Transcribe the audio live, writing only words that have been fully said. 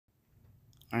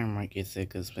I'm Marcus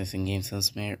Sickles, Missing Game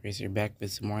Smart Racer, back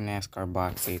with some more NASCAR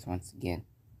box series once again.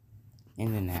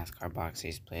 In the NASCAR box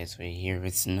series place, we're here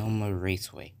with Sonoma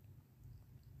Raceway.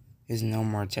 There's no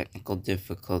more technical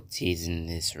difficulties in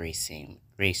this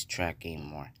racetrack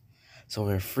anymore. So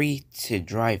we're free to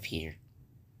drive here.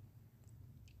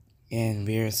 And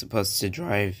we're supposed to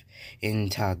drive in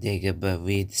Talladega, but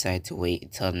we decided to wait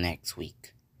until next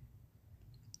week.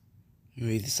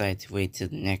 We decided to wait till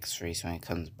the next race when it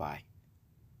comes by.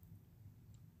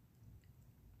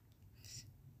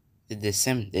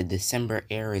 The December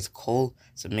air is cold,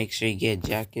 so make sure you get a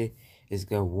jacket. It's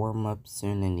gonna warm up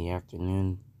soon in the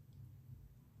afternoon.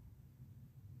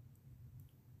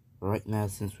 Right now,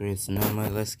 since we're in Sonoma,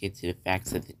 let's get to the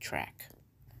facts of the track.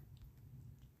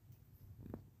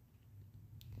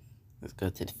 Let's go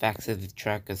to the facts of the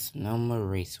track of Sonoma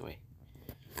Raceway.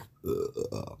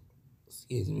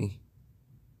 Excuse me.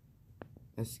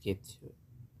 Let's get to it.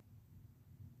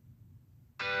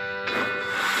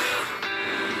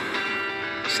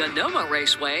 Sonoma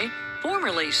Raceway,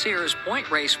 formerly Sears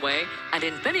Point Raceway and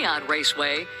Infineon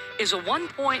Raceway, is a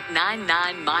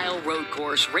 1.99-mile road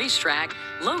course racetrack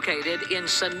located in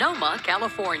Sonoma,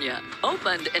 California.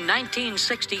 Opened in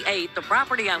 1968, the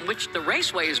property on which the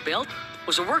raceway is built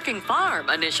was a working farm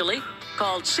initially,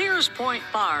 called Sears Point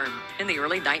Farm in the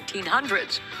early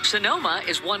 1900s. Sonoma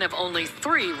is one of only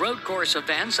 3 road course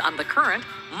events on the current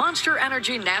Monster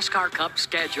Energy NASCAR Cup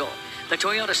schedule. The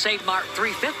Toyota Save Mart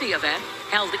 350 event,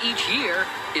 held each year,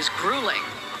 is grueling.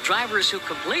 Drivers who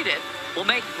complete it will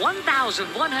make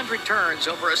 1,100 turns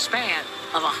over a span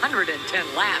of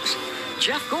 110 laps.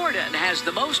 Jeff Gordon has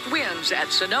the most wins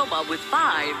at Sonoma with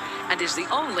 5 and is the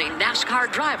only NASCAR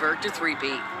driver to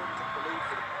three-peat.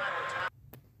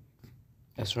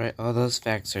 That's right, all those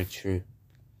facts are true.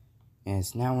 And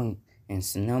Sonoma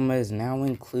is now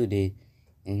included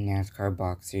in NASCAR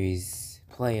Box Series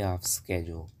playoff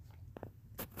schedule.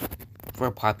 For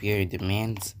popular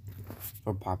demands,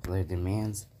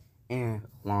 and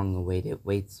long-awaited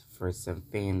waits for some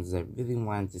fans that really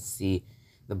wanted to see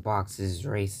the boxes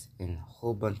race in a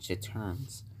whole bunch of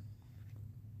turns.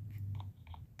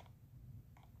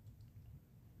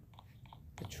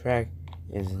 The track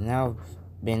has now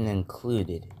been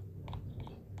included.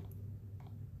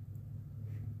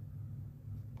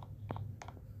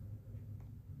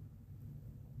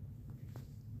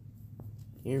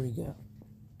 Here we go.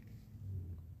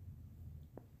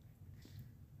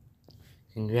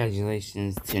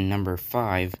 Congratulations to number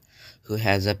 5, who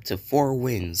has up to 4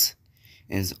 wins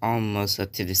and is almost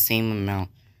up to the same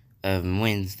amount of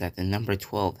wins that the number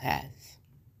 12 has.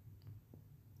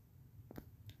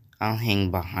 I'll hang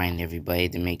behind everybody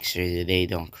to make sure that they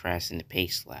don't crash in the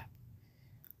pace lap.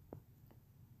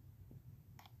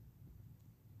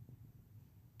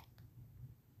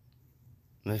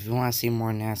 But if you want to see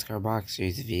more NASCAR Box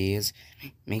Series videos,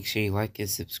 make sure you like and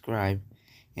subscribe.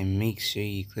 And make sure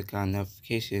you click on the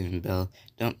notification bell.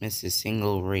 Don't miss a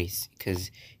single race.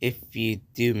 Because if you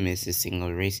do miss a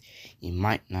single race, you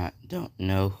don't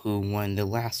know who won the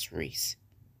last race.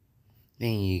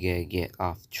 Then you gotta get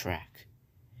off track.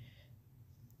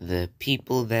 The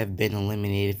people that have been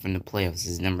eliminated from the playoffs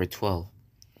is number 12,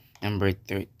 number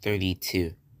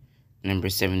 32, number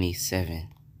 77,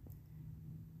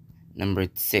 number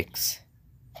 6,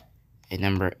 and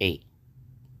number 8.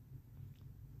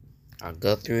 I'll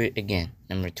go through it again.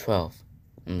 Number 12,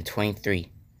 number 23,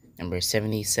 number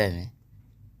 77,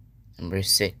 number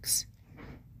 6,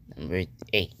 number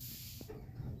 8.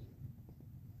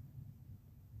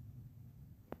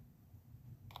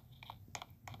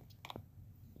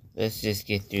 Let's just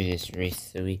get through this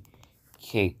race so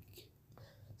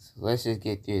let's just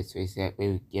get through this race, that way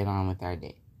we get on with our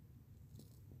day.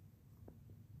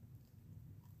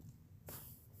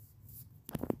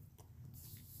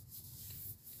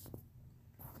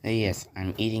 Yes,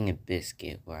 I'm eating a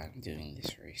biscuit while I'm doing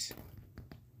this race.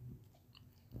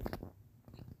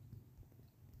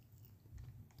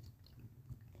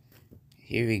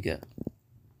 Here we go.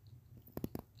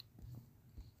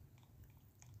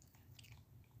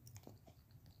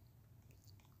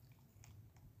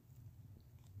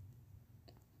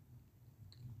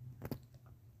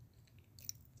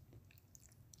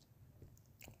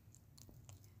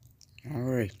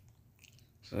 Alright.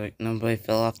 So like nobody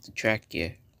fell off the track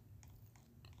yet.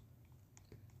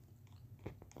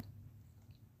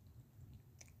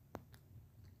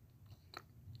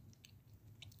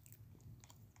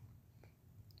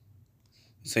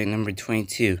 It's like number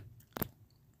 22.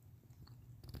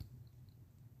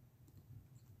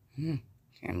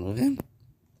 Can't move him.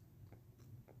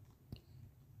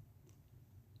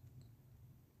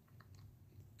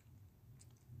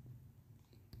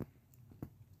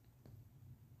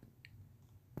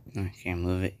 I can't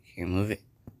move it. Can't move it.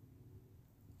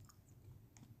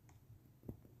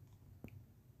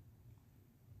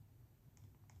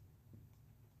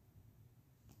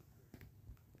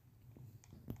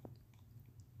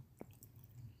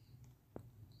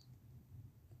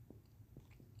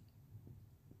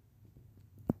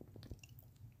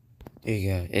 There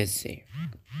you go. It's safe.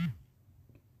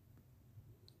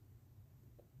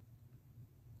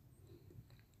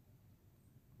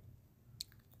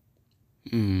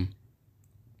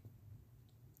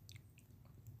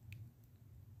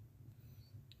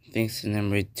 Thanks to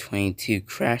number 22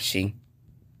 crashing.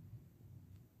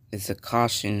 It's a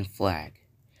caution flag.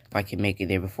 If I can make it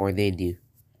there before they do.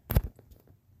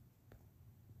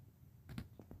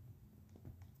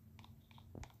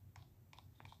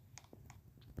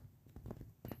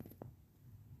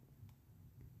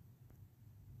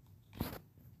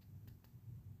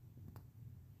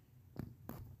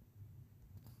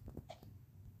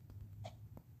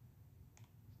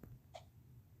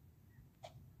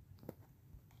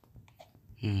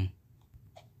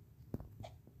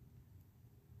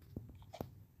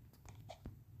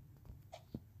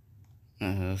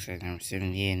 Looks like number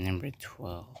 78 and number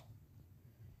 12.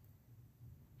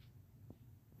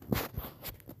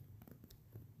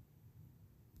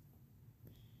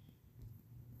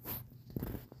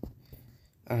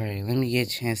 Alright, let me get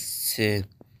a chance to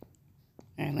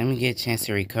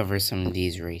recover some of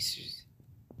these racers.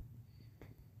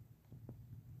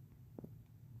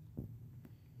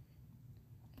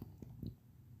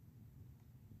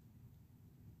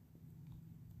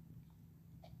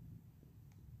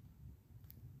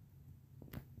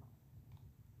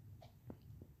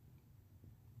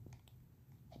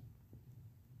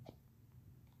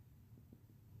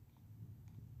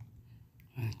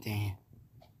 Oh, damn.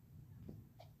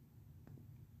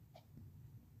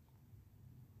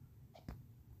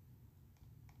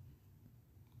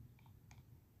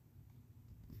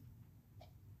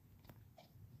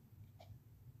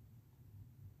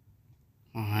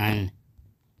 On.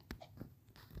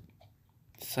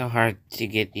 It's so hard to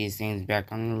get these things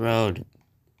back on the road.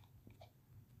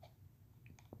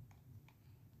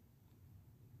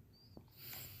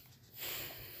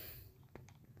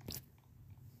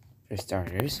 For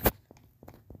starters,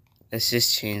 let's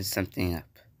just change something up.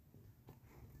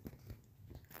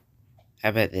 How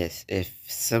about this?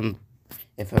 If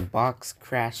a box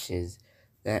crashes,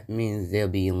 that means they'll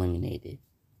be eliminated.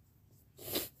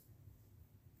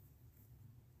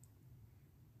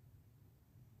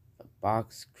 A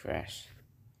box crash.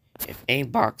 If a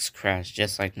box crash,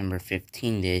 just like number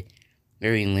 15 did,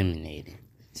 they're eliminated.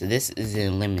 So this is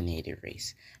an eliminated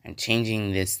race. I'm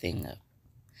changing this thing up.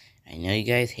 I know you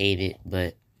guys hate it,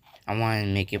 but I want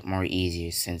to make it more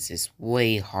easier since it's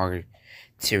way hard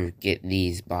to get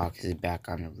these boxes back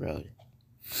on the road.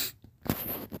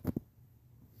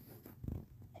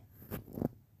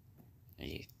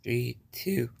 Ready, 3,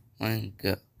 2, 1,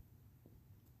 go.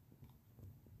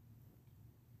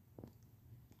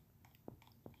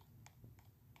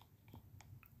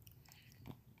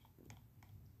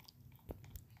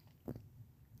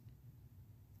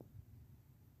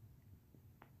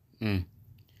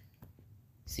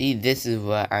 See, this is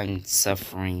what I'm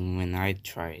suffering when I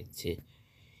try to.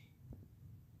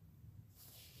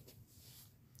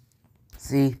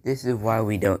 See, this is why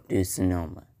we don't do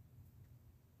Sonoma.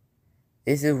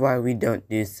 This is why we don't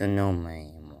do Sonoma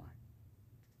anymore.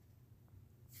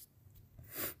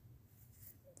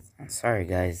 I'm sorry,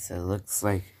 guys. It looks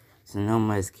like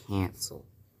Sonoma is canceled.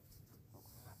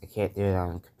 I can't do it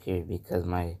on computer because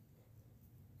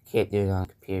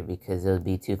it would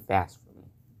be too fast for me.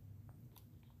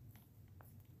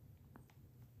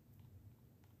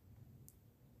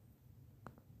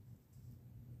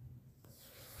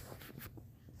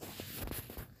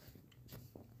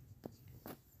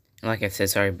 Like I said,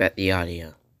 sorry about the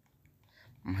audio.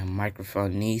 My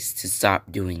microphone needs to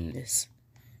stop doing this.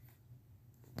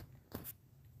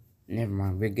 Never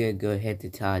mind, we're gonna go ahead to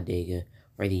Talladega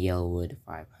for the Yellowwood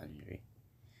 500.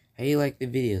 How you like the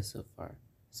video so far?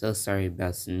 So sorry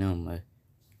about Sonoma.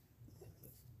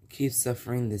 Keep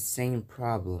suffering the same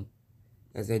problem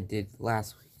as I did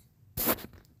last week.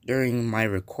 During my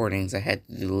recordings, I had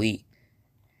to delete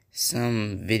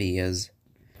some videos.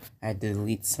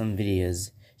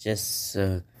 Just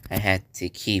so I had to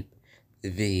keep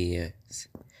the videos.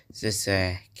 Just so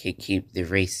I could keep the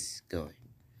race going.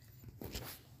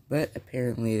 But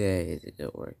apparently that isn't gonna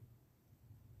work.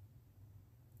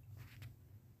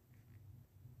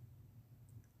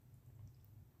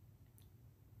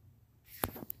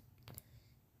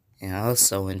 And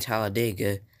also in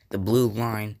Talladega, the blue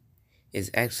line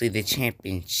is actually the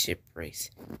championship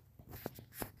race.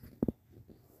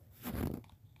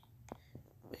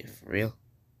 For real?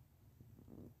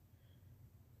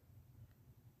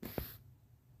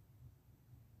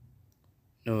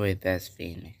 No way, that's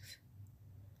Phoenix.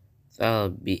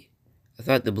 I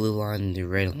thought the blue line and the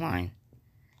red line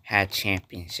had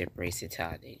championship race at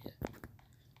Talladega.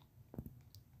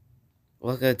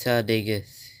 Welcome to Talladega.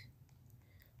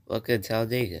 Welcome to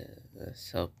Talladega.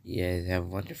 Let's hope you guys have a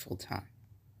wonderful time.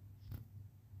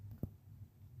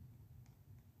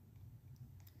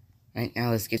 Right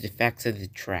now, let's get the facts of the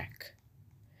track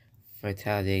for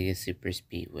Talladega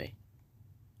Superspeedway.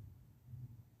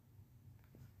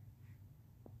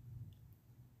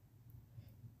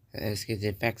 Let's get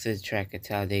the facts of the track at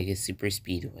Talladega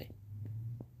Superspeedway.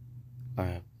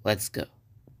 Alright, let's go.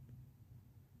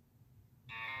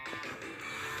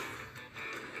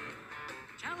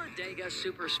 Talladega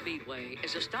Superspeedway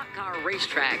is a stock car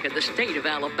racetrack in the state of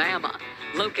Alabama,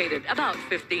 located about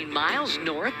 15 miles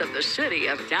north of the city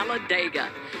of Talladega.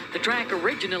 The track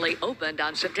originally opened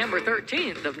on September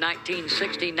 13th of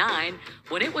 1969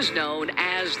 when it was known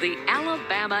as the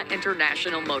Alabama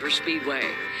International Motor Speedway.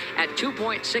 At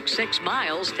 2.66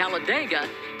 miles, Talladega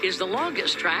is the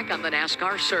longest track on the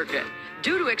NASCAR circuit.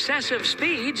 Due to excessive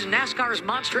speeds, NASCAR's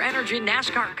Monster Energy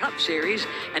NASCAR Cup Series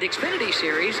and Xfinity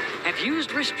Series have used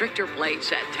restrictor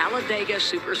plates at Talladega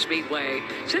Superspeedway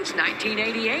since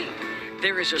 1988.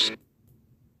 There is a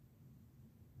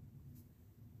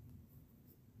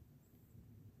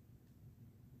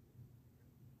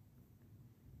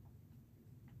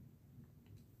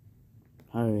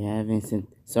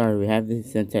We're having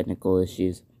some technical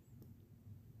issues.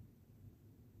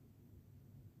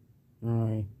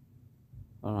 Alright.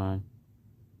 Hold on.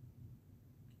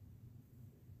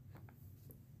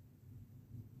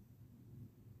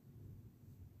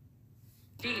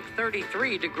 deep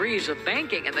 33 degrees of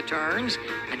banking in the turns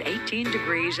and 18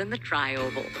 degrees in the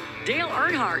tri-oval. Dale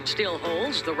Earnhardt still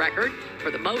holds the record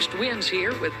for the most wins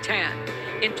here with 10.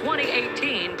 In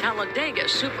 2018, Talladega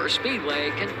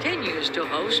Superspeedway continues to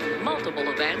host multiple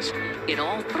events in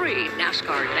all three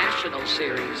NASCAR National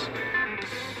Series.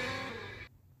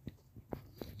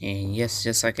 And yes,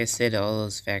 just like I said, all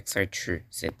those facts are true,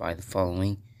 said by the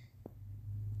following.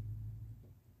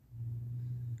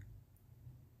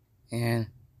 And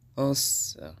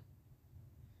also,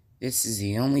 this is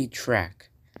the only track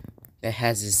that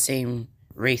has the same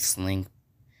race length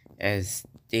as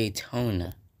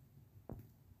Daytona.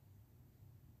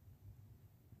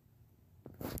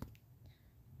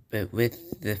 But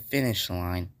with the finish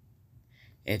line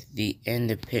at the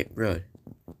end of pit road.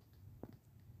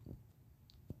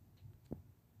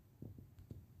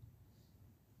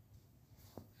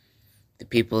 The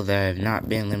people that have not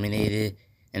been eliminated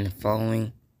in the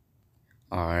following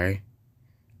are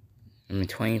number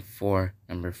 24,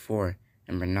 number 4,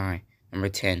 number 9, number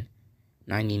 10,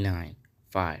 99,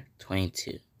 5,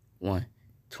 22, 1,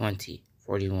 20,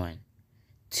 41,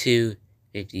 2,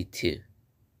 52.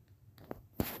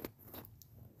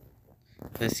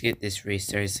 Let's get this race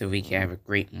started so we can have a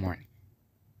great morning.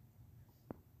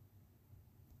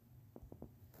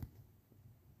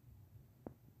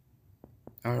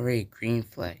 Already green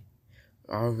flag.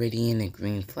 Already in a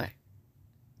green flag.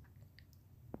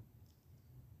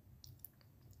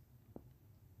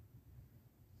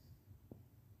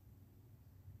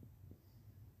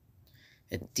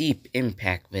 A deep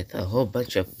impact with a whole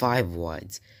bunch of 5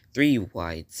 wides, 3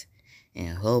 wides,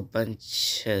 and a whole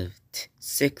bunch of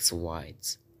 6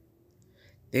 wides.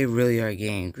 They really are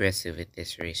getting aggressive at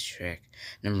this racetrack.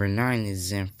 Number 9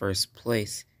 is in first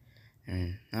place,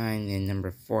 and 9 and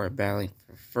number 4 are battling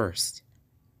for first,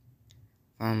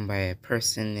 followed by a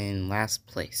person in last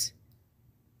place.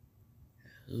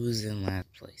 Who's in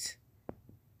last place?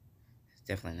 It's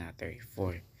definitely not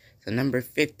 34. So number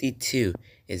 52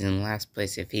 is in last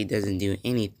place. If he doesn't do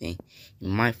anything, he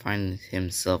might find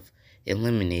himself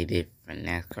eliminated from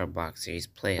NASCAR Box Series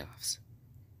playoffs.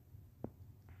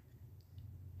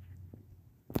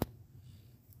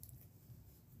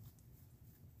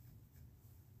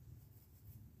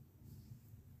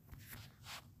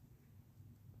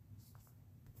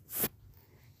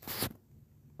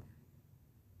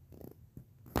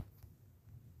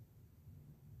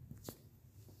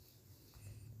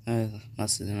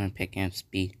 Most of them are picking up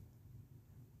speed.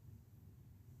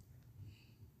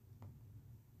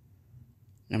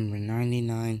 Number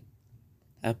 99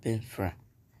 up in front.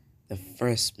 The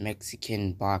first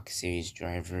Mexican Box Series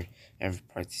driver ever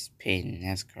participated in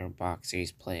NASCAR Box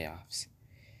Series playoffs.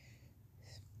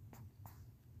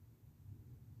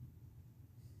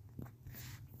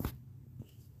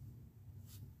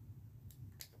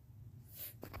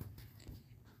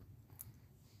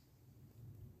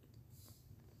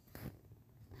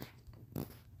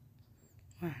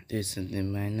 want to do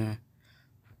something, but I know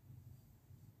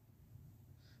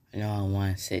I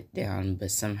want to sit down,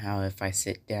 but somehow if I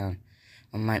sit down,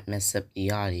 I might mess up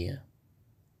the audio.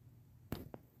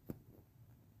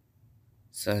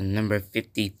 So number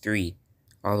 53,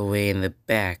 all the way in the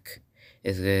back,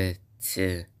 is good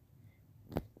to...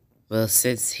 Well,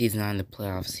 since he's not in the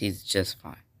playoffs, he's just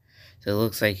fine. So it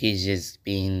looks like he's just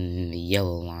being in the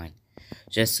yellow line,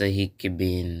 just so he could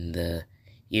be in the,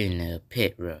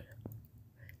 pit road.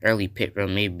 Early pit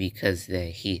road, maybe because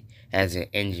he has an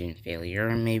engine failure,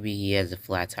 or maybe he has a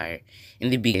flat tire in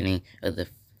the beginning of the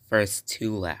first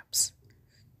 2 laps.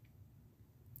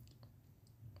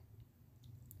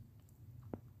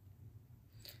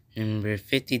 Number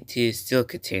 52 is still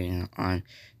continuing on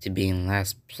to be in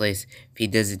last place if he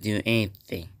doesn't do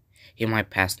anything. He might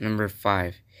pass number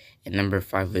 5, and number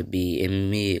 5 would be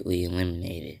immediately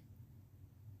eliminated.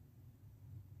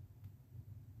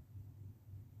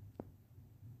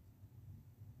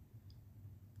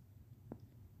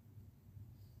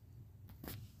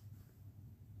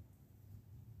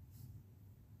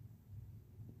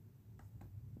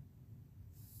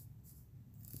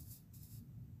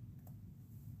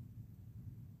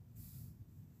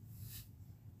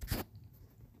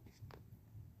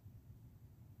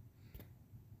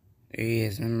 There he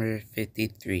is, number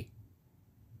 53.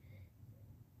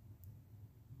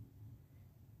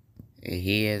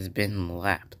 He has been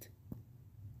lapped.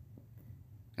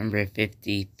 Number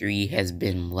 53 has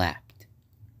been lapped.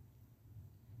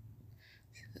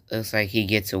 Looks like he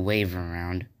gets a wave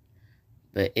around.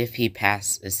 But if he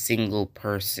passes a single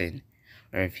person,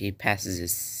 or if he passes a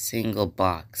single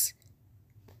box,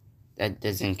 that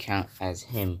doesn't count as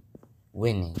him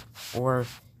winning, or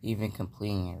even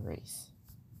completing a race.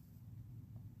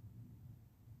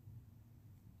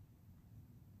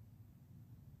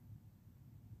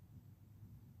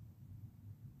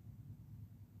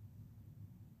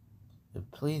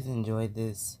 But please enjoy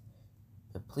this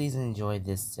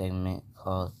segment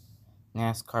called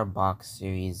NASCAR Box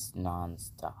Series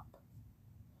Non-Stop,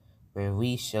 where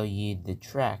we show you the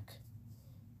track,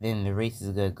 then the race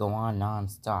is gonna go on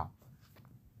non-stop.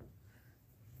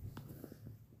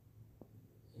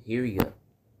 Here we go.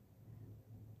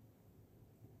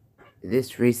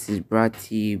 This race is brought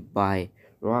to you by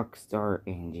Rockstar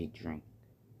Energy Drink,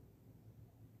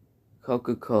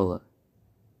 Coca-Cola,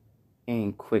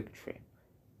 and Quick Trip.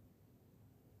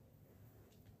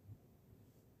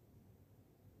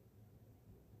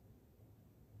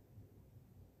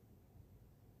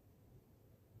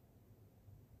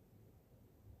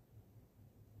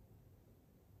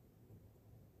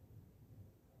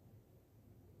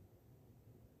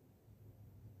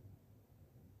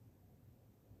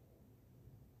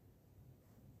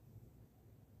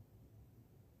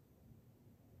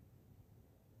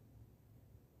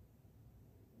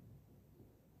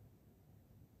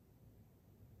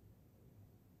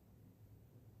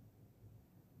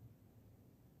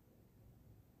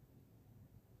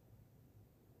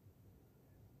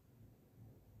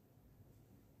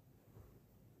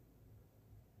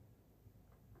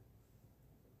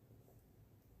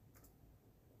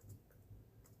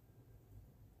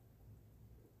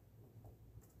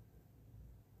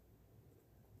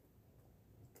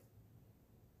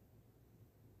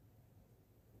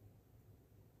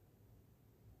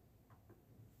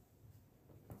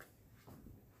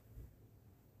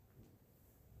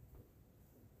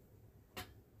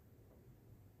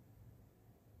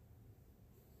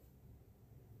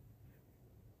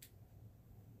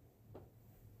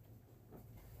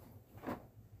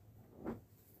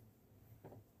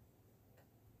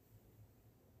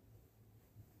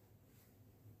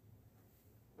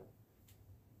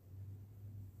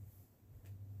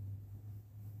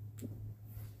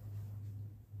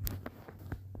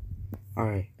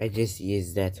 Alright, I just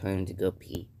used that time to go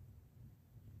pee.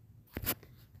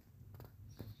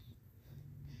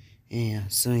 Yeah,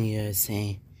 some of you are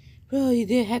saying, bro, you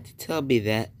didn't have to tell me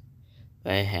that.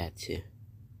 But I had to.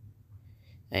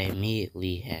 I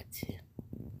immediately had to.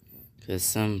 Because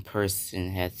some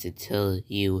person had to tell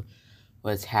you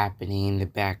what's happening in the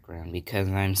background because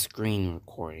I'm screen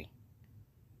recording.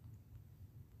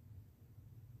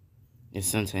 And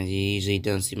sometimes you usually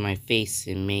don't see my face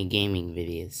in my gaming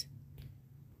videos.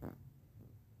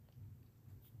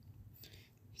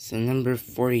 So number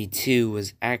 42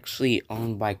 was actually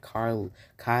owned by Kyle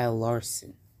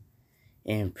Larson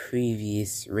in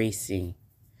previous racing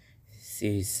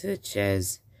series such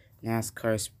as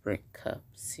NASCAR Sprint Cup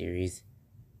series.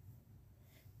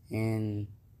 And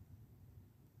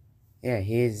yeah,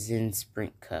 he is in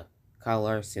Sprint Cup. Kyle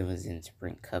Larson was in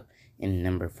Sprint Cup in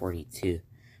number 42.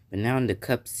 But now in the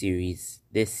Cup series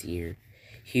this year,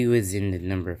 he was in the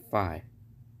number 5.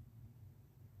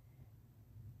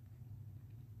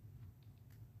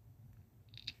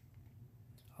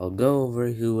 I'll go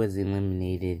over who was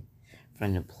eliminated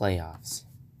from the playoffs.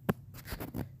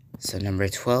 So number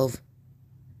 12,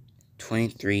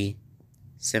 23,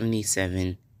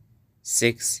 77,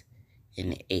 6,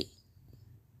 and 8.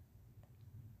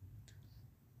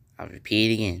 I'll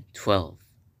repeat again. 12,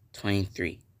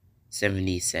 23,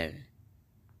 77,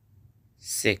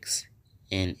 6,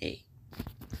 and 8.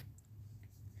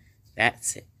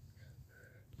 That's it.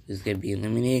 Who's going to be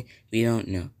eliminated? We don't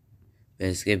know. But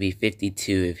it's going to be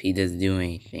 52 if he doesn't do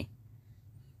anything.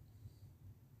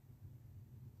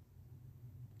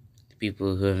 The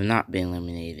people who have not been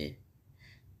eliminated.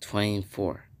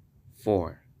 24,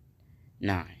 4,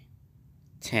 9,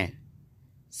 10,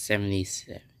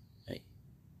 77,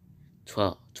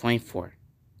 12, 24,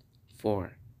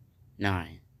 4,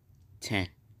 9, 10,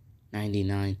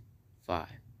 99, 5,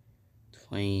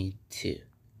 22,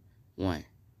 1,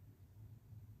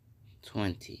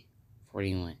 20,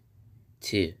 41,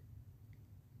 2,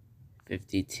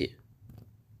 52.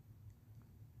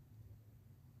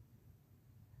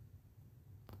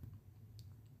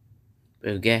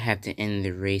 But we're gonna have to end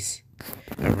the race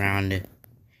around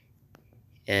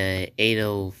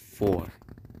 8:04.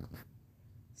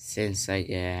 Since I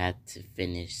had to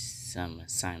finish some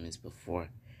assignments before,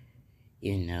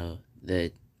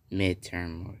 the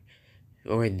midterm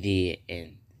or the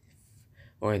end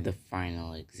or the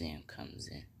final exam comes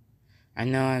in. I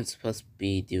know I'm supposed to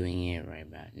be doing it right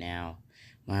about now,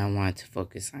 but I want to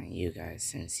focus on you guys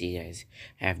since you guys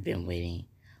have been waiting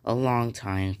a long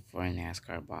time for a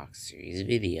NASCAR Box Series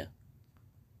video.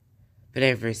 But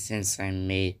ever since I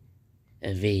made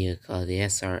a video called the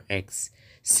XRS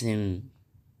Sim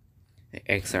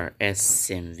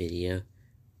video,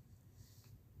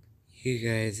 you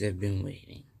guys have been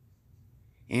waiting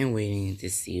and waiting to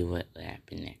see what will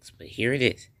happen next. But here it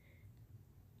is.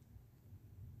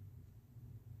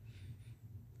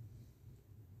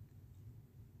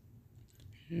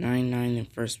 99 in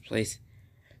first place,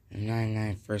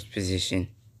 99 first position.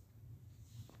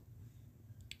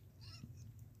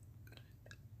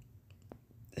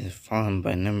 And followed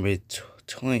by number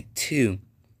 22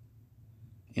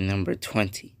 and number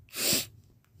 20.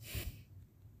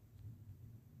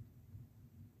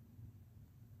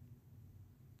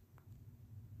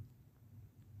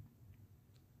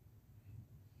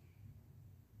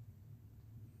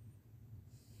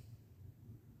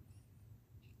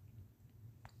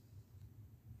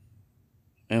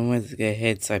 And once it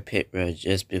hits our pit road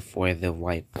just before the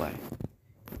white flag.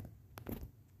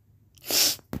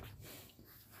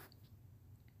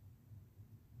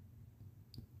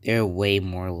 There are way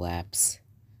more laps.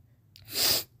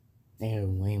 There are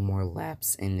way more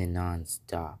laps in the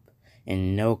non-stop.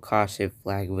 And no caution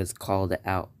flag was called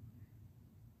out.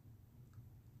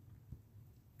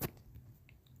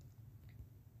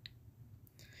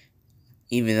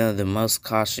 Even though the most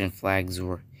caution flags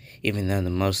were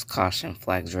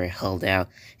held out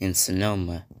in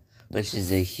Sonoma, which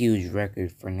is a huge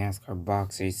record for NASCAR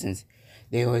boxers since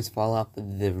they always fall off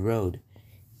of the road,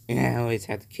 and I always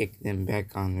have to kick them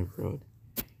back on the road.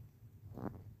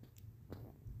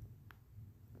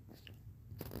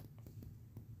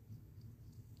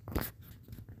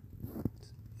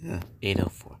 Yeah,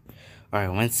 8:04.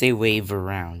 Alright, once they wave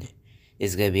around,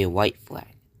 it's gonna be a white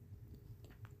flag.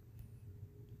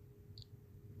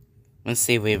 Once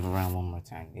they wave around one more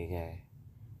time, they get a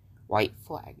white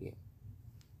flag. Yeah.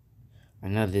 I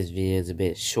know this video is a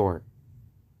bit short,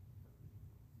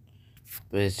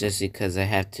 but it's just because I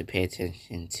have to pay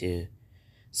attention to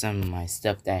some of my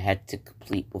stuff that I had to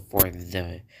complete before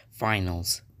the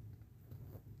finals.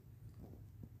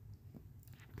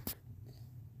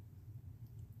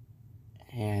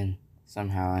 And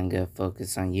somehow I'm gonna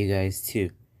focus on you guys too.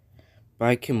 But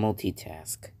I can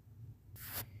multitask.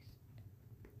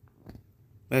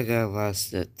 I got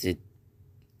lost to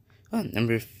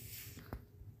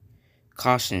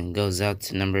caution goes out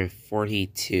to number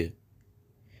 42.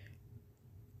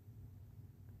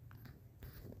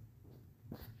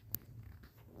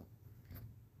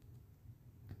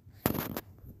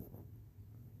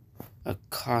 A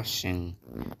caution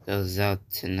goes out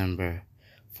to number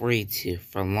 42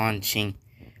 for launching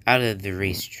out of the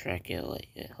racetrack.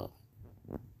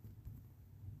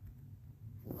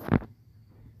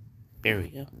 There we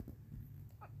go.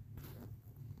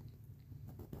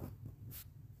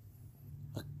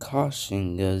 A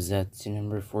caution goes out to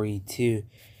number 42.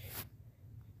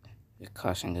 A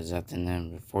caution goes out to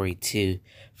number 42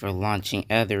 for launching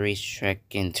out of the racetrack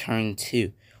in turn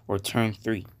 2 or turn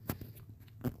 3.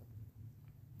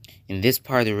 In this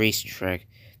part of the racetrack,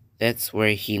 That's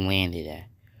where he landed at,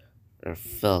 or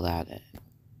fell out at.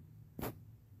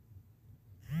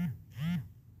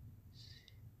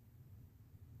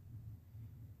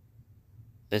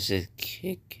 Let's just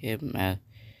kick him out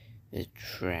the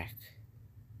track.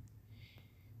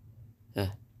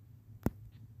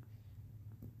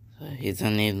 He's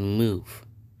unable to move,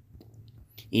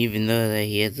 even though that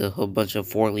he has a whole bunch of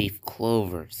 4-leaf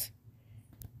clovers.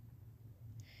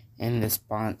 And the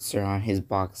sponsor on his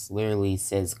box literally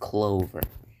says clover.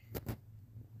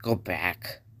 Go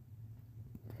back.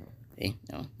 Okay,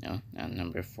 no,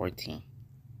 number 14.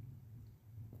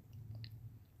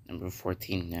 Number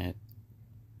 14, no.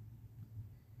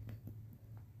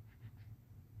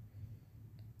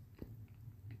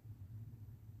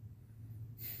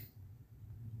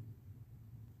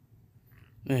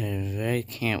 I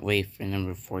can't wait for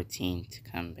number 14 to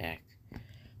come back.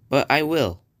 But I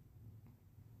will.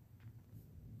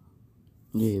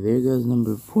 Yeah, there goes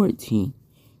number 14.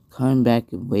 Coming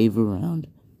back and wave around.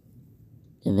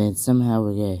 And then somehow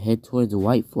we're going to head towards the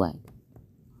white flag.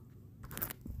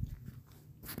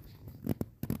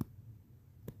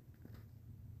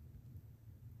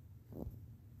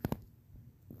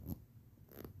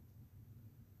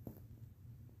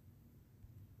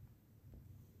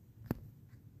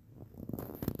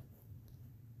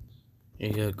 There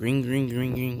you go. Green, green,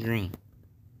 green, green, green.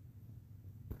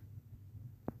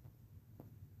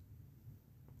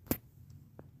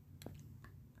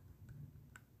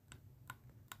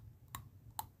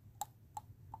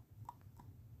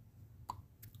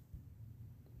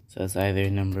 So it's either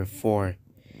number 4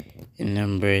 and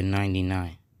number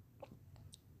 99.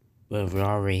 But we're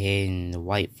already hitting the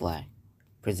white flag.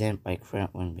 Presented by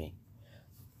Crentwood Bank.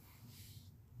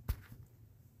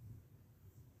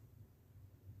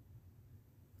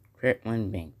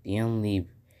 Crentwood Bank, the only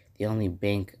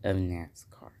bank of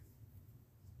NASCAR.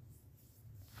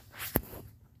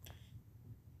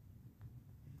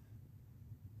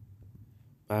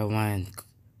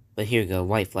 But here we go,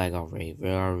 white flag already.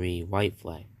 We're already white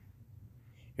flag.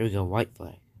 Here we go, white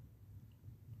flag.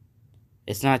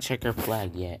 It's not checker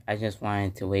flag yet. I just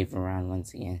wanted to wave around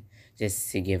once again,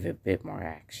 just to give it a bit more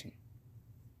action.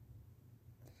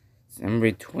 So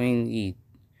number 20,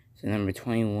 so number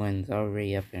 21 is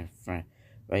already up in front,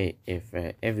 right in front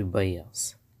of everybody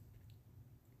else.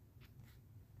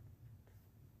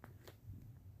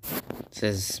 It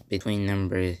says between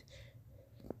number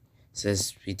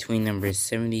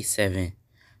 77,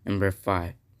 number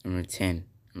 5, number 10,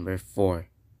 number 4.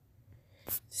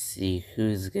 See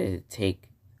who's gonna take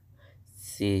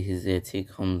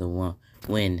home the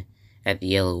win at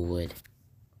the Yellowwood.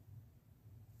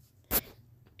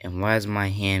 And why does my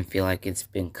hand feel like it's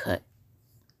been cut?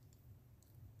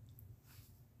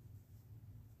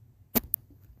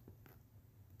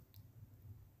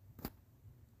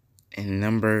 And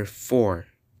number 4.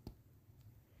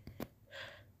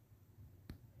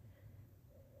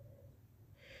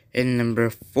 And number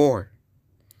 4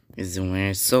 is the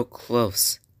winner. So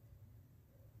close.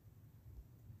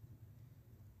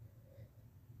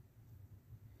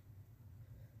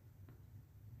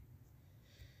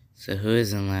 So who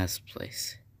is in last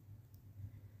place?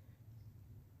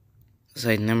 Looks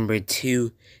like number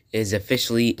 2 is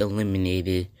officially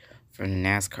eliminated from the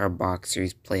NASCAR Box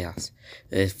Series playoffs.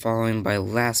 It is followed by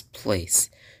last place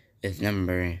with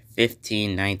number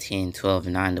 15, 19, 12,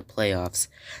 and 9 the playoffs.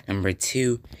 Number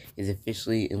 2 is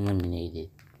officially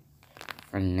eliminated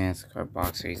from the NASCAR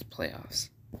Box Series playoffs.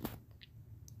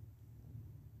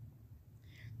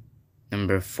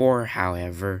 Number 4,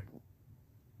 however,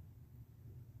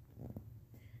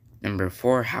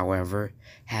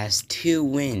 has 2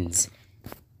 wins.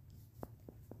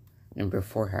 Number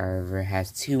 4, however,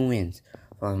 has 2 wins,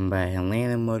 followed by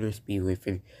Atlanta Motor Speedway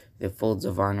for the Folds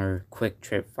of Honor Quick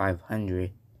Trip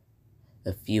 500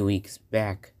 a few weeks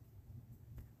back,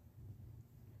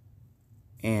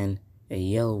 and a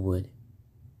Yellowwood.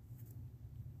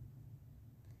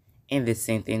 And the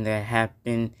same thing that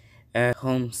happened at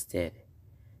Homestead.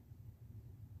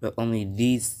 But only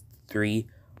these 3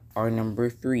 are number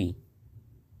 3.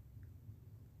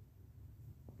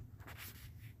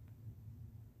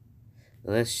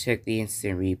 Let's check the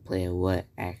instant replay of what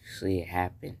actually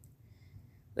happened.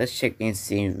 Let's check the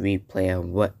instant replay of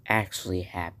what actually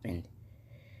happened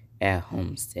at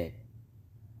Homestead.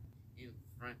 In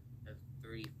front of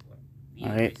 34.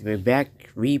 Alright, we're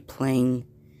back replaying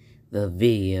the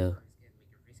video.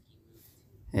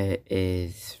 It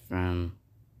is from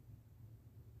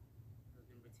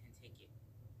number 10. Take it.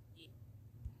 He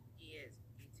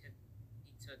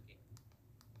took it.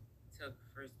 Took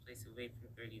first place away from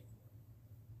 34.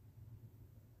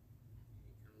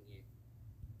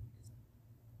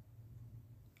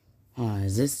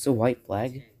 Is this the white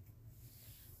flag?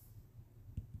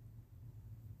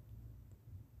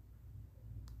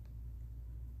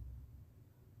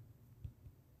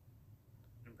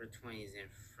 Number 20 is in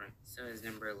front, so is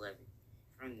number 11.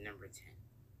 From number 10.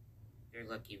 They're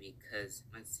lucky because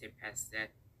once they pass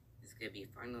that, it's going to be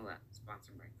final lap,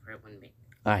 sponsored by Credit One Bank.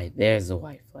 Alright, there's the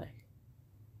white flag.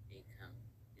 They come.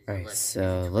 Alright,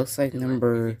 so looks like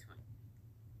number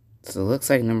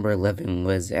 11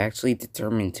 was actually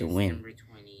determined to win. Number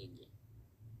 20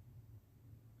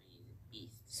 again.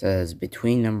 So it's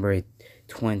between number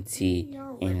 20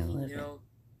 and 11.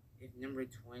 If number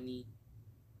 20,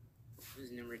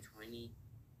 who's number 20?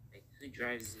 Like, who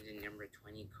drives the number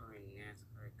 20 car in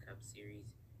NASCAR Cup Series?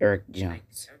 Eric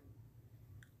Jones.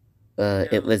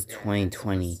 It was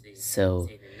 2020, so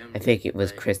I think it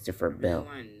was Christopher Bell.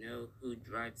 I want to know who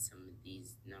drives some of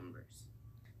these numbers.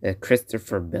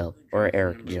 Christopher Bell or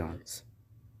Eric Jones.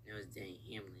 No, it's Danny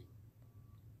Hamlin.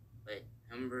 But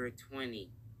number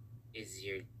 20 is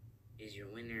your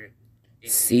winner.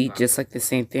 See, just like the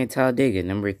same thing at Talladega,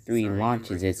 number 3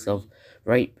 launches itself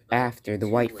right after the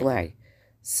white flag.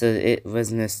 So it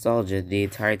was nostalgia the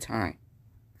entire time.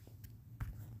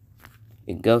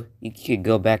 You could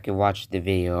go back and watch the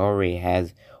video. It already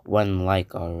has 1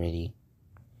 like already.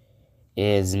 It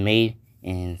is made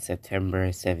in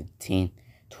September 17,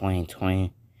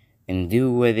 2020. And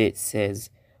do what it says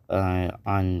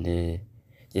on the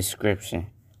description.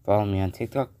 Follow me on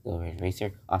TikTok, Red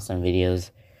Racer. Awesome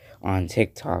videos on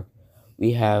TikTok.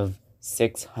 We have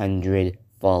 600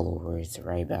 followers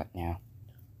right about now.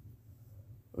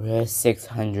 We're at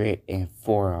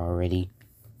 604 already.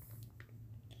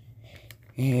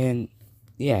 And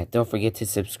yeah, don't forget to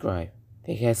subscribe.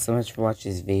 Thank you guys so much for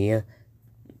watching this video.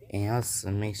 And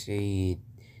also make sure you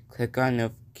click on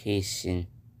notification.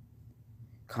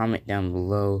 Comment down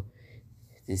below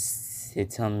to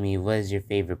tell me what is your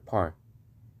favorite part.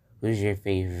 Who's your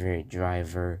favorite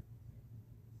driver?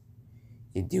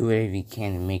 You do whatever you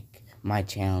can to make my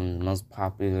channel the most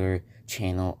popular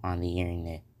channel on the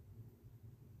internet.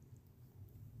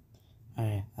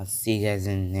 Alright, I'll see you guys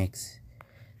in the next.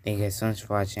 Thank you guys so much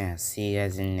for watching. I'll see you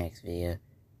guys in the next video.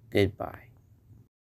 Goodbye.